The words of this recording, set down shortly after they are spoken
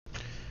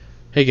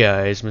Hey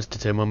guys, Mr.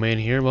 Timoman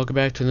here, and welcome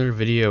back to another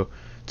video.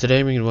 Today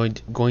I'm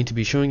going to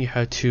be showing you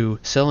how to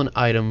sell an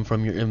item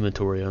from your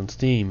inventory on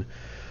Steam.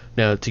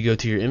 Now, to go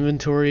to your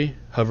inventory,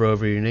 hover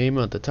over your name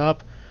at the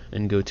top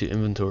and go to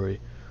inventory.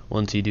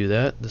 Once you do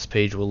that, this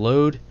page will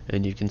load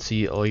and you can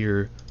see all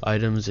your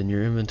items in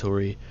your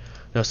inventory.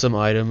 Now, some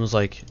items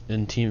like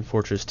in Team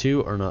Fortress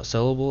 2 are not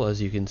sellable,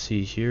 as you can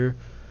see here,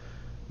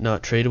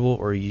 not tradable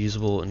or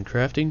usable in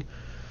crafting.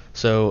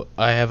 So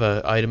I have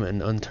an item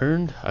in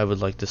Unturned I would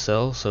like to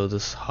sell. So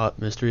this hot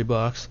mystery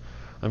box,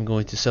 I'm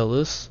going to sell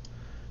this,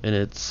 and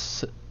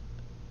it's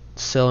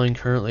selling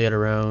currently at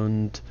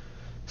around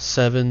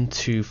 7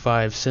 to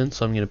 5 cents.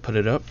 So I'm going to put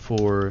it up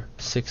for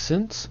 6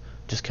 cents.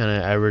 Just kind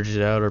of average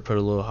it out or put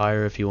it a little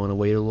higher if you want to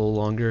wait a little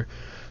longer.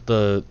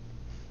 The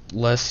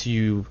less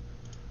you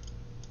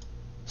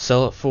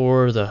sell it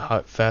for,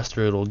 the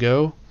faster it'll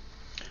go.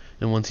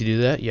 And once you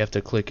do that, you have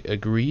to click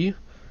agree,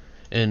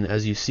 and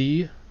as you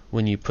see,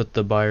 when you put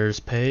the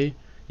buyer's pay,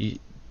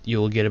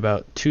 you'll get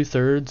about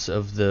 2/3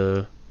 of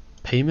the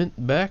payment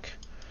back,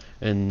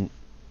 and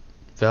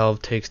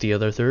Valve takes the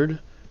other third.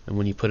 And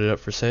when you put it up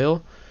for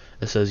sale,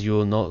 it says you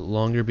will no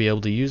longer be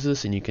able to use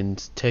this, and you can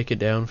take it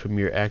down from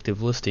your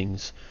active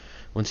listings.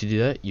 Once you do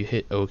that, you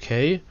hit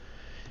OK.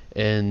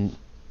 And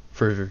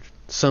for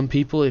some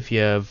people, if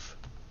you have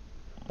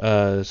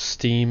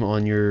Steam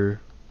on your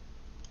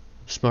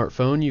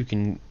smartphone, you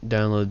can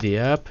download the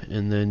app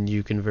and then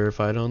you can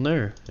verify it on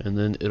there, and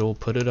then it'll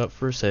put it up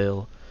for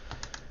sale.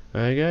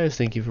 Alright guys,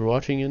 thank you for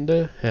watching, and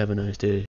have a nice day.